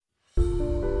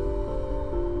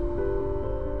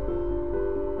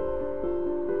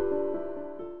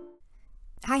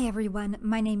Hi everyone,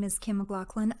 my name is Kim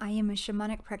McLaughlin. I am a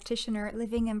shamanic practitioner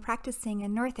living and practicing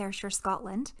in North Ayrshire,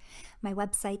 Scotland. My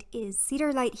website is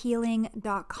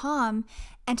cedarlighthealing.com,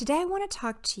 and today I want to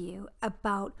talk to you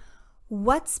about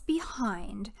what's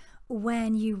behind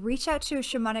when you reach out to a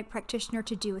shamanic practitioner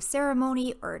to do a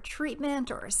ceremony or a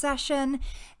treatment or a session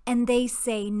and they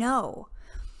say no.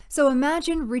 So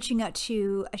imagine reaching out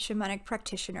to a shamanic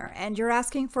practitioner and you're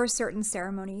asking for a certain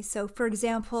ceremony. So for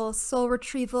example, soul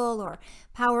retrieval or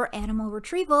power animal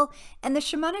retrieval, and the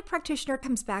shamanic practitioner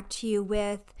comes back to you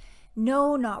with,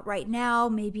 no, not right now,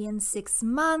 maybe in 6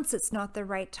 months, it's not the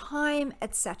right time,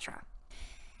 etc.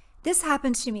 This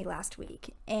happened to me last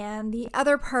week, and the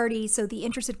other party, so the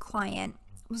interested client,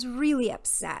 was really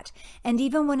upset and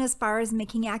even went as far as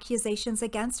making accusations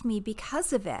against me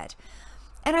because of it.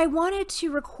 And I wanted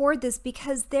to record this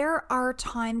because there are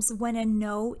times when a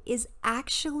no is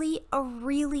actually a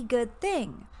really good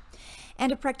thing.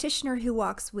 And a practitioner who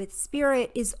walks with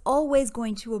spirit is always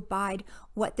going to abide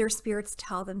what their spirits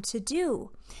tell them to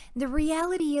do. The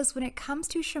reality is when it comes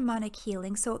to shamanic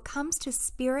healing, so it comes to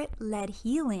spirit-led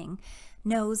healing,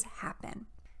 no's happen.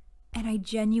 And I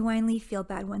genuinely feel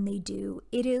bad when they do.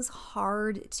 It is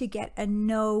hard to get a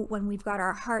no when we've got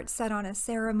our heart set on a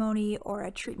ceremony or a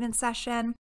treatment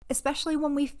session, especially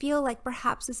when we feel like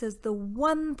perhaps this is the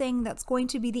one thing that's going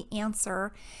to be the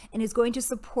answer and is going to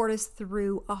support us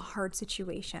through a hard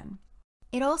situation.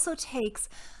 It also takes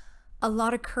a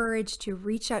lot of courage to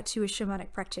reach out to a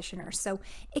shamanic practitioner. So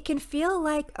it can feel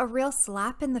like a real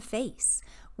slap in the face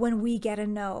when we get a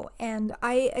no, and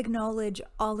I acknowledge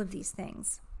all of these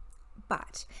things.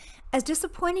 But as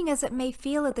disappointing as it may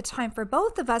feel at the time for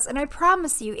both of us, and I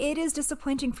promise you, it is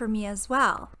disappointing for me as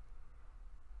well.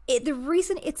 The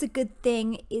reason it's a good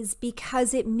thing is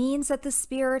because it means that the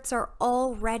spirits are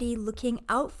already looking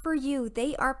out for you.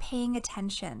 They are paying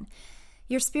attention.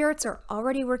 Your spirits are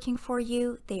already working for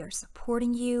you. They are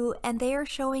supporting you, and they are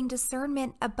showing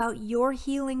discernment about your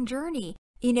healing journey.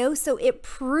 So it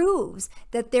proves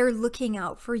that they're looking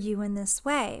out for you in this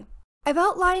way. I've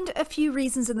outlined a few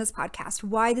reasons in this podcast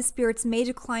why the spirits may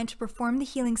decline to perform the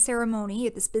healing ceremony,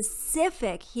 the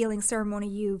specific healing ceremony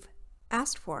you've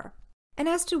asked for. And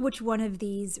as to which one of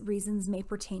these reasons may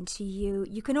pertain to you,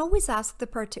 you can always ask the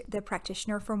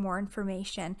practitioner for more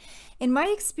information. In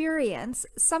my experience,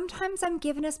 sometimes I'm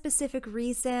given a specific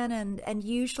reason, and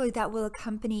usually that will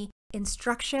accompany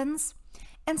instructions,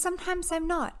 and sometimes I'm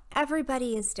not.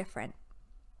 Everybody is different.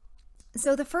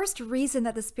 So the first reason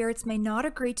that the spirits may not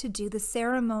agree to do the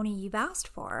ceremony you've asked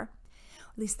for,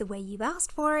 at least the way you've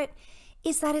asked for it,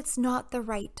 is that it's not the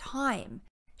right time.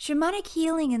 Shamanic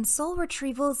healing and soul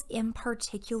retrievals in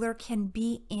particular can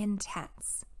be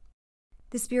intense.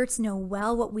 The spirits know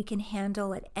well what we can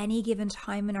handle at any given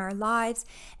time in our lives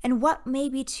and what may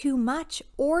be too much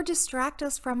or distract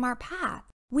us from our path.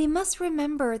 We must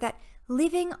remember that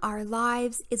living our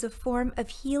lives is a form of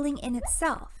healing in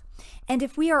itself. And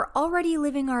if we are already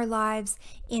living our lives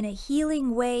in a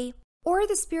healing way, or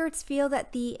the spirits feel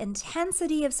that the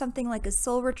intensity of something like a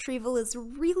soul retrieval is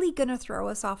really going to throw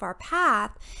us off our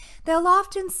path, they'll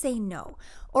often say no,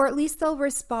 or at least they'll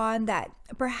respond that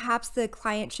perhaps the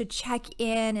client should check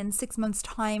in 6 months'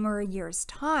 time or a year's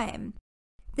time.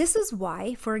 This is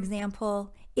why, for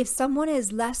example, if someone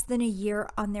is less than a year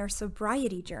on their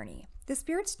sobriety journey, the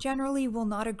spirits generally will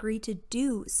not agree to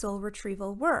do soul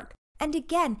retrieval work. And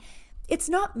again, it's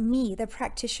not me, the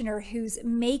practitioner, who's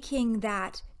making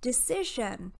that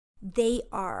decision. They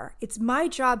are. It's my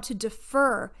job to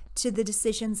defer to the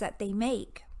decisions that they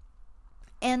make.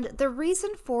 And the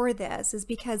reason for this is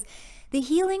because the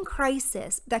healing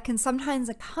crisis that can sometimes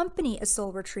accompany a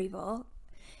soul retrieval,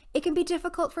 it can be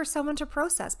difficult for someone to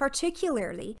process,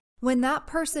 particularly when that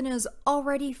person is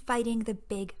already fighting the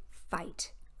big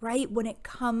fight, right? When it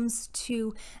comes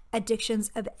to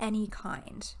addictions of any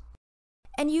kind.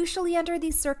 And usually under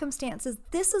these circumstances,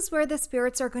 this is where the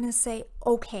spirits are going to say,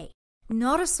 okay,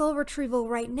 not a soul retrieval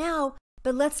right now,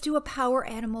 but let's do a power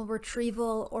animal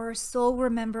retrieval or a soul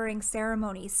remembering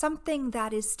ceremony, something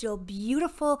that is still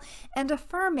beautiful and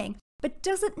affirming, but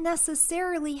doesn't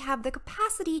necessarily have the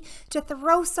capacity to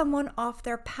throw someone off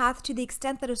their path to the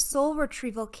extent that a soul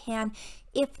retrieval can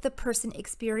if the person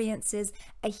experiences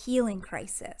a healing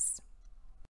crisis.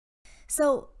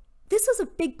 So this is a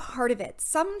big part of it.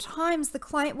 Sometimes the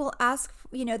client will ask,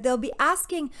 they'll be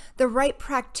asking the right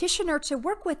practitioner to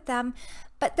work with them,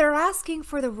 but they're asking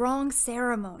for the wrong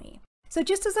ceremony. So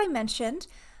just as I mentioned,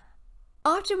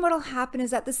 often what will happen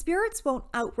is that the spirits won't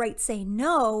outright say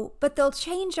no, but they'll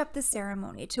change up the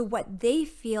ceremony to what they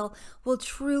feel will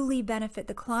truly benefit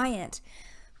the client.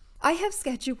 I have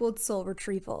scheduled soul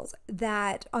retrievals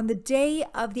that on the day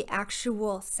of the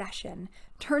actual session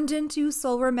turned into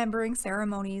soul remembering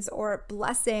ceremonies or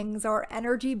blessings or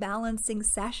energy balancing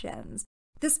sessions.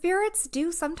 The spirits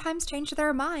do sometimes change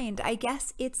their mind. I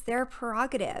guess it's their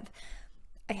prerogative.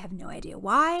 I have no idea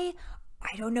why.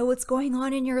 I don't know what's going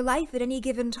on in your life at any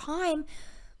given time,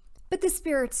 but the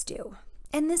spirits do.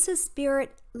 And this is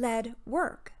spirit-led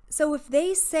work. So if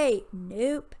they say,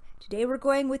 nope, today we're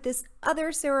going with this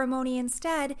other ceremony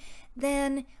instead,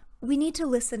 then we need to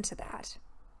listen to that.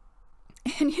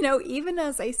 And even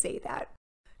as I say that,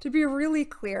 to be really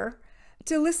clear,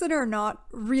 to listen or not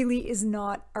really is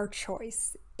not our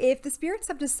choice. If the spirits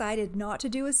have decided not to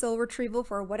do a soul retrieval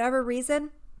for whatever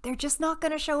reason, they're just not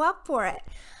going to show up for it.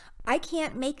 I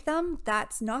can't make them.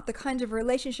 That's not the kind of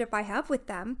relationship I have with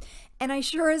them. And I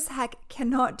sure as heck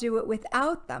cannot do it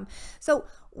without them. So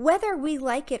whether we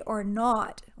like it or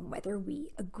not, whether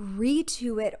we agree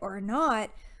to it or not,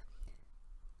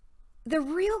 the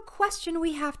real question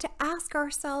we have to ask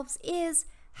ourselves is,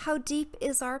 how deep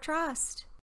is our trust?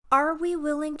 Are we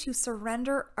willing to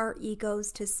surrender our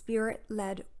egos to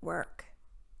spirit-led work?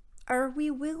 Are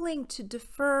we willing to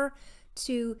defer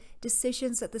to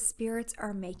decisions that the spirits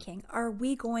are making? Are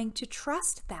we going to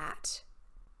trust that?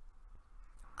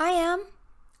 I am,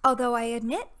 although I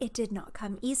admit it did not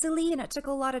come easily and it took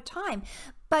a lot of time.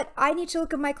 But I need to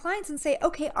look at my clients and say,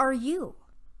 okay, are you?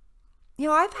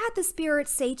 I've had the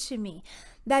spirits say to me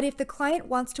that if the client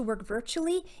wants to work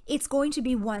virtually, it's going to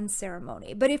be one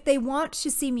ceremony. But if they want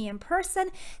to see me in person,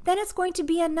 then it's going to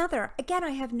be another. Again,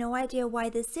 I have no idea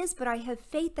why this is, but I have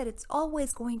faith that it's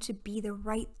always going to be the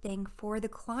right thing for the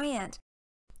client.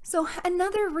 So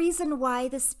another reason why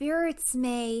the spirits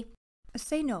may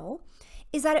say no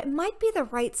is that it might be the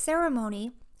right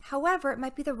ceremony. However, it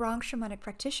might be the wrong shamanic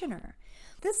practitioner.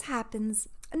 This happens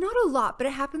not a lot, but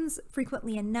it happens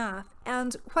frequently enough.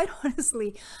 And quite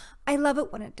honestly, I love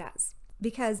it when it does,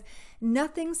 because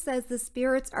nothing says the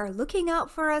spirits are looking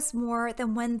out for us more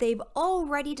than when they've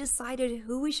already decided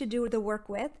who we should do the work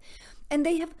with, and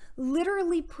they have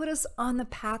literally put us on the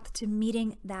path to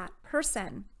meeting that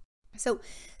person. So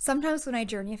sometimes when I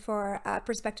journey for a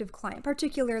prospective client,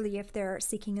 particularly if they're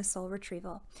seeking a soul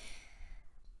retrieval,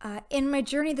 in my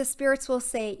journey, the spirits will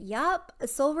say, yup, a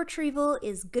soul retrieval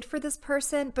is good for this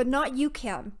person, but not you,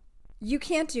 Kim. You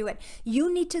can't do it.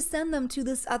 You need to send them to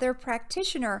this other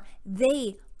practitioner.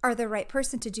 They are the right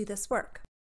person to do this work.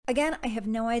 Again, I have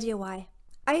no idea why.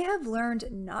 I have learned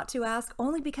not to ask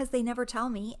only because they never tell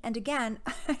me. And again,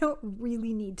 I don't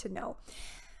really need to know.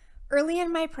 Early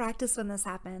in my practice when this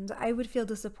happened, I would feel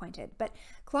disappointed, but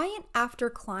client after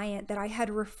client that I had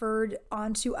referred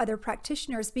on to other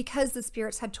practitioners because the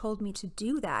spirits had told me to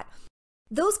do that,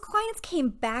 those clients came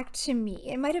back to me.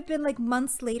 It might have been like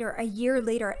months later, a year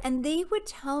later, and they would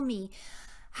tell me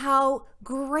how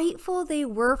grateful they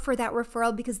were for that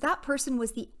referral because that person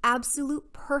was the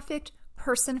absolute perfect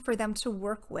person for them to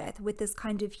work with this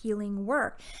kind of healing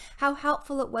work, how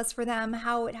helpful it was for them,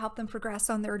 how it helped them progress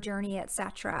on their journey,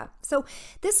 etc. So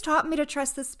this taught me to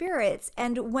trust the spirits.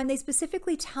 And when they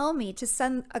specifically tell me to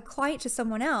send a client to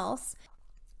someone else,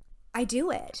 I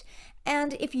do it.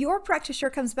 And if your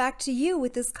practitioner comes back to you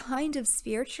with this kind of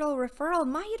spiritual referral,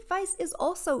 my advice is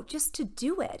also just to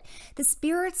do it. The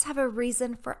spirits have a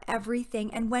reason for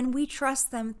everything. And when we trust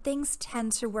them, things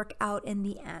tend to work out in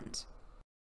the end.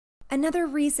 Another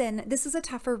reason, this is a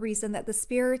tougher reason that the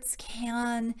spirits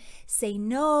can say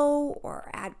no or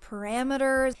add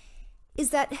parameters,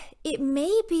 is that it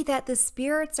may be that the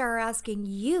spirits are asking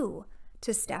you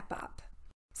to step up.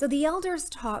 So the elders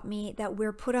taught me that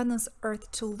we're put on this earth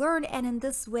to learn, and in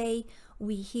this way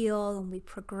we heal and we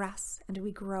progress and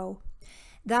we grow.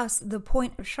 Thus, the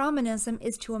point of shamanism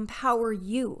is to empower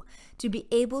you to be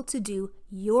able to do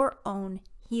your own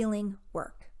healing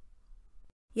work.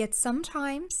 Yet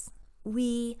sometimes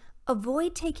we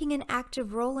avoid taking an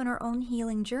active role in our own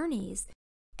healing journeys.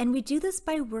 And we do this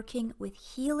by working with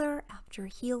healer after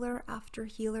healer after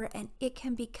healer, and it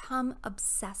can become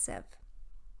obsessive.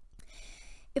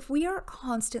 If we are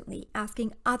constantly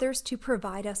asking others to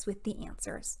provide us with the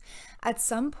answers, at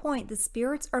some point the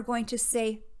spirits are going to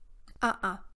say,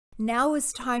 now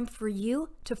is time for you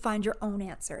to find your own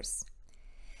answers.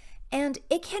 And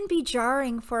it can be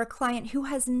jarring for a client who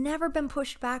has never been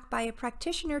pushed back by a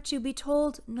practitioner to be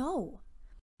told no.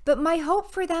 But my hope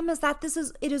for them is that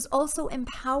it is also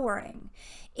empowering.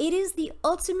 It is the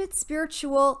ultimate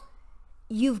spiritual,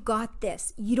 you've got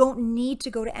this. You don't need to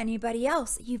go to anybody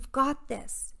else. You've got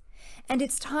this. And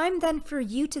it's time then for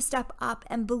you to step up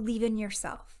and believe in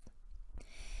yourself.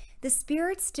 The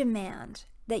spirits demand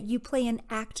that you play an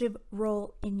active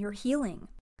role in your healing.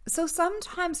 So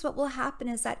sometimes what will happen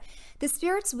is that the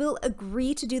spirits will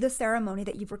agree to do the ceremony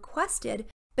that you've requested,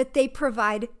 but they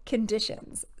provide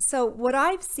conditions. So what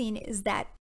I've seen is that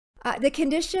the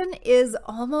condition is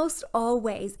almost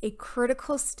always a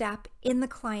critical step in the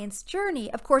client's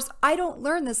journey. Of course, I don't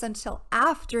learn this until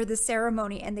after the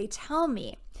ceremony and they tell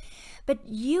me. But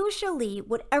usually,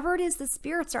 whatever it is the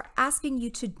spirits are asking you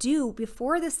to do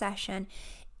before the session,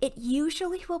 it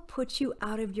usually will put you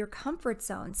out of your comfort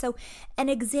zone. So an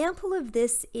example of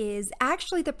this is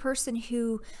actually the person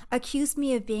who accused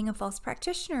me of being a false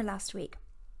practitioner last week.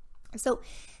 So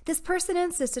this person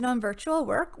insisted on virtual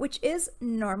work, which is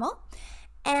normal,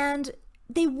 and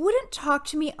they wouldn't talk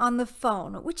to me on the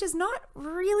phone, which is not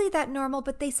really that normal,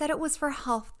 but they said it was for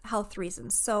health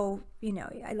reasons. So,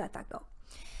 I let that go.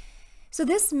 So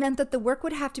this meant that the work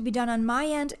would have to be done on my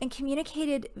end and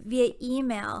communicated via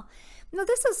email. Now,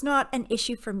 this is not an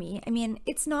issue for me. I mean,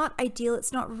 it's not ideal.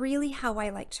 It's not really how I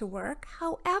like to work.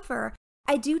 However,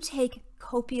 I do take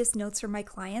copious notes for my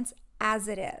clients as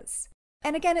it is.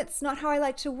 And again, it's not how I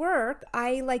like to work.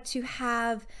 I like to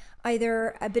have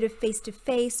either a bit of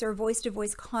face-to-face or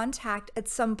voice-to-voice contact at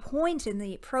some point in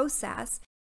the process.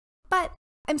 But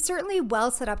I'm certainly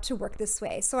well set up to work this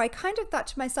way. So I kind of thought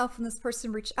to myself when this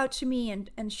person reached out to me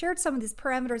and shared some of these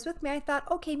parameters with me, I thought,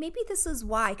 okay, maybe this is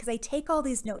why, because I take all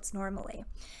these notes normally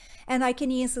and I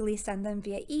can easily send them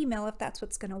via email if that's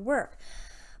what's going to work.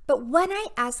 But when I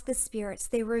asked the spirits,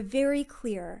 they were very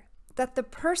clear that the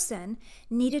person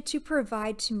needed to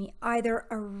provide to me either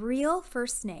a real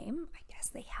first name, I guess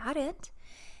they had it,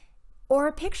 or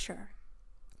a picture.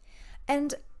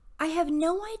 And I have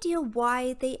no idea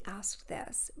why they asked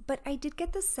this, but I did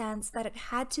get the sense that it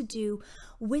had to do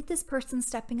with this person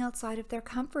stepping outside of their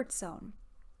comfort zone.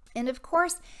 And of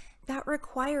course, that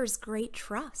requires great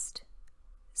trust.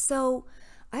 So,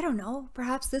 I don't know,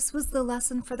 perhaps this was the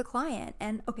lesson for the client.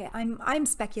 And okay, I'm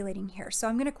speculating here, so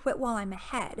I'm going to quit while I'm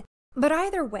ahead. But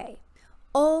either way,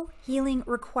 all healing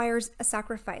requires a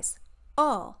sacrifice.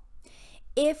 All.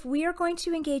 If we are going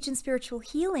to engage in spiritual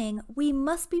healing, we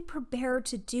must be prepared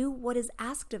to do what is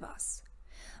asked of us.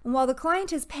 And while the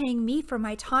client is paying me for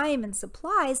my time and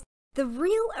supplies, the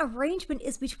real arrangement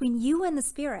is between you and the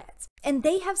spirits, and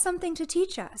they have something to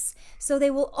teach us, so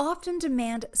they will often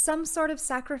demand some sort of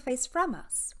sacrifice from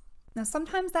us. Now,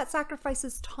 sometimes that sacrifice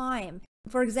is time.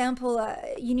 For example,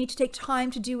 you need to take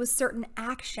time to do a certain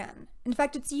action. In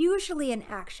fact, it's usually an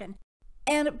action.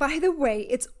 And by the way,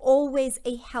 it's always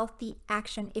a healthy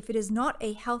action. If it is not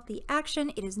a healthy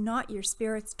action, it is not your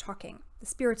spirits talking. The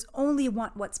spirits only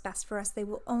want what's best for us. They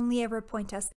will only ever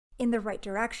point us in the right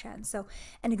direction. So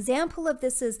an example of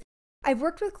this is I've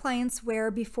worked with clients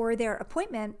where before their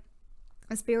appointment,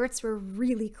 the spirits were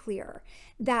really clear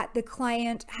that the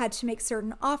client had to make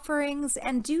certain offerings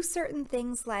and do certain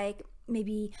things like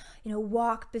maybe,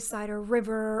 walk beside a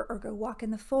river or go walk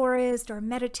in the forest or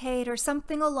meditate or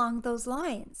something along those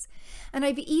lines. And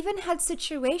I've even had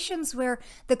situations where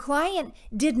the client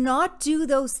did not do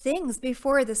those things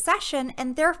before the session,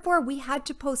 and therefore we had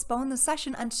to postpone the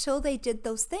session until they did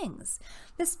those things.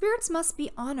 The spirits must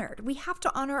be honored. We have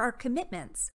to honor our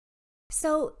commitments.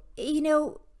 So,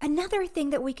 another thing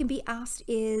that we can be asked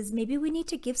is maybe we need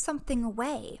to give something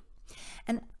away.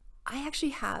 And I actually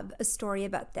have a story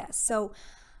about this. So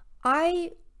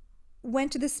I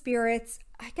went to the spirits,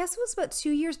 I guess it was about 2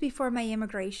 years before my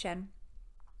immigration.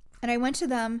 And I went to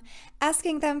them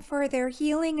asking them for their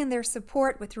healing and their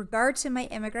support with regard to my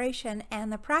immigration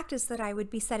and the practice that I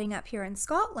would be setting up here in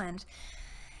Scotland.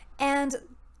 And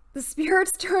the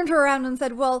spirits turned around and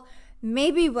said, well,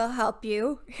 maybe we'll help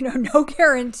you, no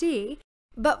guarantee.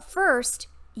 But first,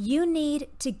 you need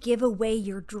to give away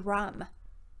your drum.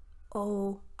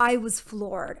 Oh, I was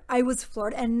floored,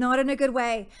 and not in a good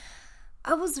way.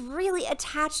 I was really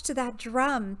attached to that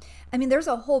drum. I mean, there's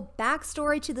a whole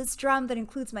backstory to this drum that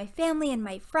includes my family and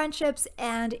my friendships,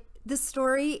 and this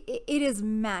story, it is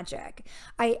magic.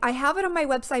 I have it on my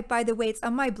website, by the way. It's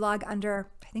on my blog under,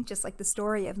 I think, just like the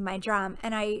story of my drum,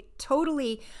 and I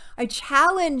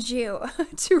challenge you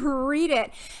to read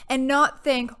it and not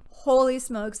think, holy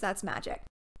smokes, that's magic.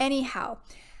 Anyhow,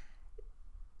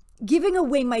 giving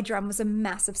away my drum was a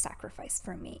massive sacrifice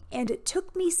for me, and it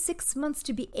took me 6 months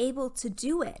to be able to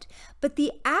do it. But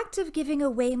the act of giving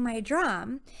away my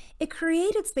drum, it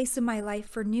created space in my life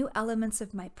for new elements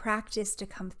of my practice to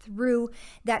come through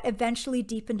that eventually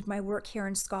deepened my work here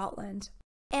in Scotland.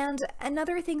 And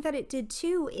another thing that it did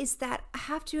too is that I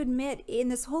have to admit, in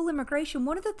this whole immigration,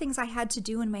 one of the things I had to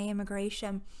do in my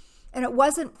immigration, and it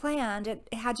wasn't planned,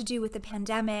 it had to do with the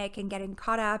pandemic and getting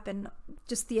caught up and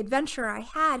just the adventure I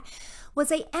had,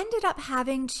 was I ended up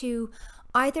having to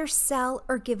either sell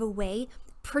or give away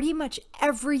pretty much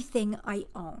everything I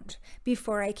owned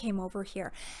before I came over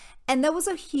here. And that was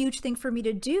a huge thing for me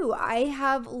to do. I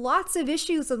have lots of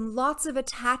issues and lots of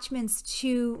attachments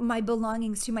to my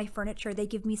belongings, to my furniture. They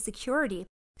give me security.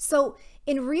 So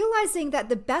in realizing that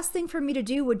the best thing for me to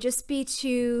do would just be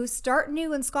to start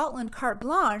new in Scotland, carte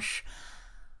blanche,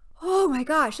 oh my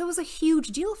gosh, that was a huge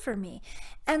deal for me.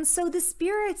 And so the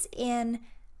spirits in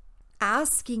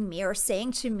asking me or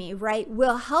saying to me, right,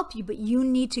 we'll help you, but you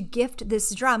need to gift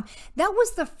this drum. That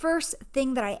was the first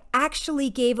thing that I actually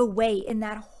gave away in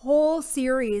that whole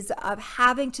series of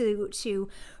having to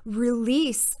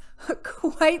release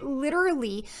quite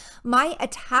literally my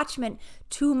attachment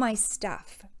to my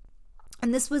stuff.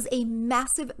 And this was a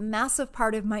massive, massive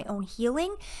part of my own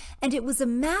healing. And it was a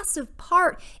massive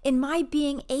part in my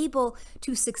being able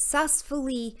to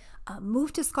successfully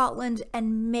move to Scotland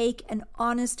and make an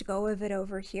honest go of it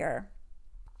over here.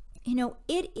 You know,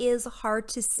 it is hard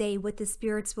to say what the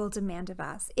spirits will demand of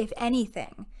us, if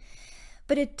anything.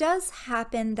 But it does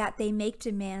happen that they make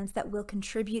demands that will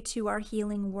contribute to our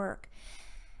healing work.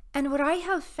 And what I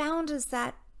have found is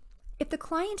that if the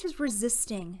client is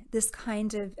resisting this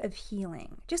kind of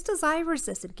healing, just as I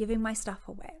resisted giving my stuff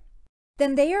away,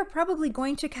 then they are probably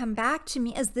going to come back to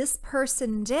me as this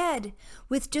person did,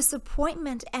 with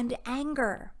disappointment and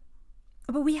anger.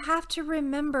 But we have to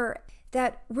remember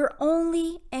that we're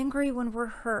only angry when we're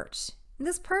hurt. And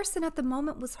this person at the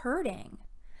moment was hurting.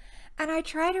 And I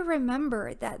try to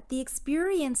remember that the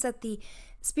experience that the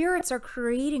spirits are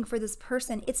creating for this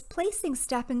person, it's placing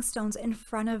stepping stones in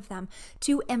front of them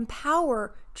to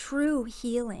empower true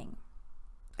healing.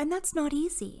 And that's not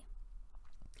easy.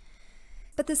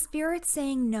 But the spirit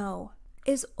saying no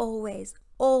is always,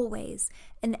 always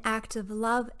an act of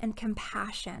love and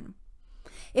compassion.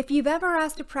 If you've ever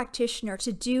asked a practitioner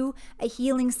to do a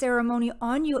healing ceremony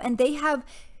on you and they have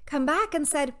come back and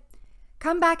said,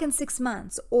 come back in 6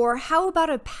 months, or how about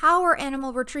a power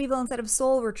animal retrieval instead of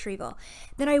soul retrieval,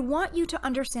 then I want you to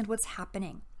understand what's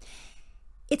happening.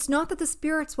 It's not that the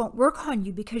spirits won't work on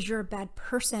you because you're a bad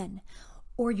person,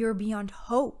 or you're beyond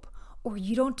hope, or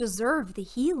you don't deserve the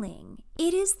healing.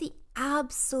 It is the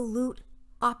absolute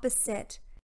opposite.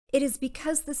 It is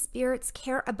because the spirits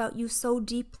care about you so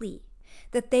deeply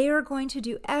that they are going to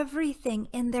do everything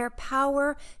in their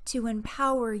power to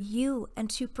empower you and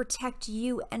to protect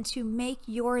you and to make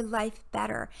your life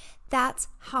better. That's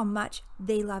how much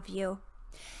they love you.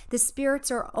 The spirits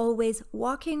are always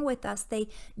walking with us. They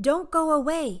don't go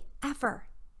away, ever.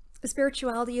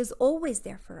 Spirituality is always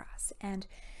there for us. And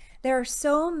there are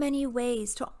so many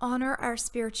ways to honor our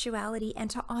spirituality and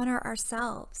to honor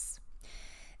ourselves.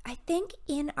 I think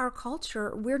in our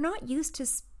culture, we're not used to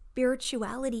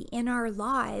spirituality in our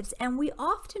lives, and we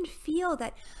often feel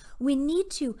that we need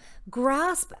to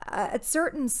grasp at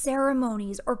certain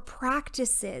ceremonies or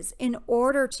practices in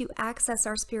order to access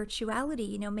our spirituality.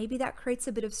 You know, maybe that creates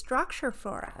a bit of structure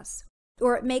for us,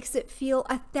 or it makes it feel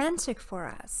authentic for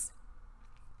us.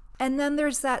 And then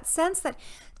there's that sense that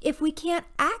if we can't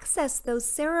access those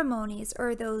ceremonies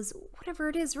or those, whatever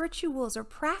it is, rituals or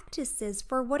practices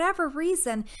for whatever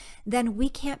reason, then we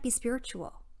can't be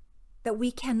spiritual, that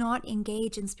we cannot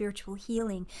engage in spiritual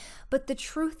healing. But the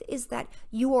truth is that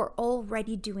you are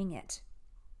already doing it.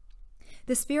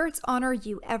 The spirits honor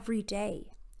you every day.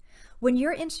 When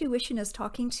your intuition is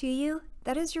talking to you,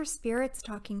 that is your spirits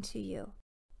talking to you.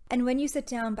 And when you sit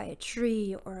down by a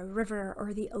tree or a river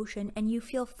or the ocean and you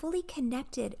feel fully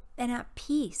connected and at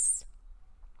peace,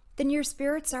 then your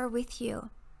spirits are with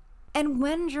you. And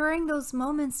when during those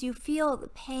moments you feel the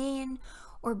pain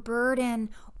or burden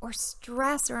or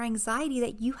stress or anxiety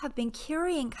that you have been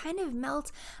carrying kind of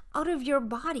melt out of your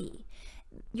body,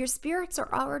 your spirits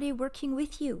are already working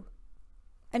with you.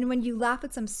 And when you laugh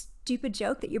at some stupid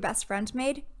joke that your best friend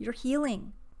made, you're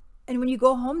healing. And when you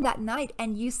go home that night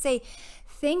and you say,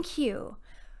 thank you,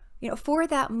 for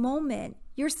that moment,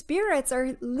 your spirits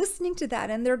are listening to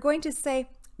that and they're going to say,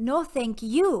 no, thank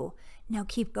you. Now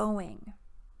keep going.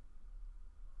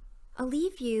 I'll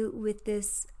leave you with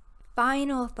this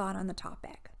final thought on the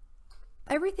topic.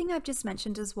 Everything I've just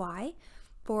mentioned is why,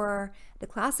 for the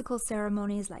classical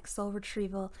ceremonies like soul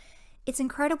retrieval, it's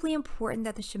incredibly important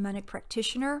that the shamanic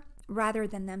practitioner, rather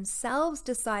than themselves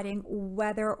deciding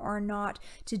whether or not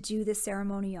to do the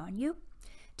ceremony on you,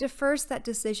 defers that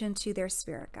decision to their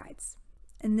spirit guides.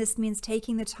 And this means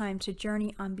taking the time to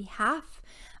journey on behalf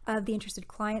of the interested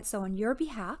client, so on your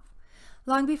behalf,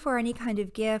 long before any kind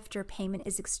of gift or payment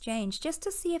is exchanged, just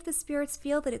to see if the spirits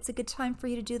feel that it's a good time for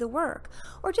you to do the work,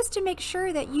 or just to make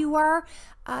sure that you are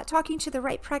talking to the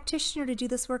right practitioner to do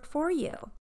this work for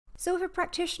you. So if a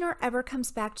practitioner ever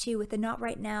comes back to you with a not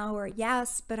right now, or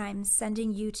yes, but I'm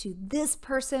sending you to this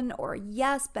person, or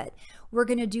yes, but we're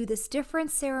going to do this different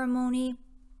ceremony,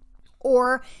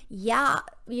 or yeah,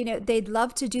 they'd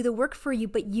love to do the work for you,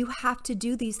 but you have to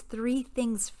do these 3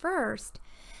 things first,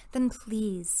 then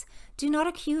please do not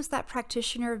accuse that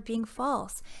practitioner of being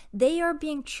false. They are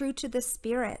being true to the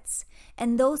spirits,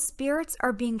 and those spirits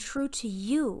are being true to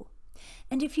you.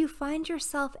 And if you find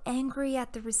yourself angry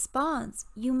at the response,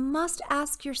 you must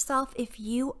ask yourself if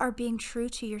you are being true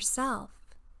to yourself.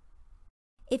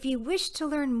 If you wish to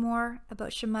learn more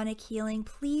about shamanic healing,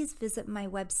 please visit my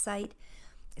website.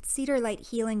 It's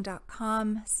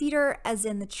cedarlighthealing.com. Cedar as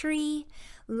in the tree,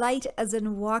 light as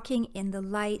in walking in the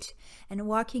light. And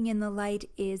walking in the light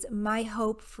is my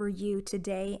hope for you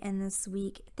today and this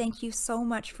week. Thank you so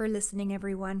much for listening,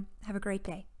 everyone. Have a great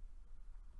day.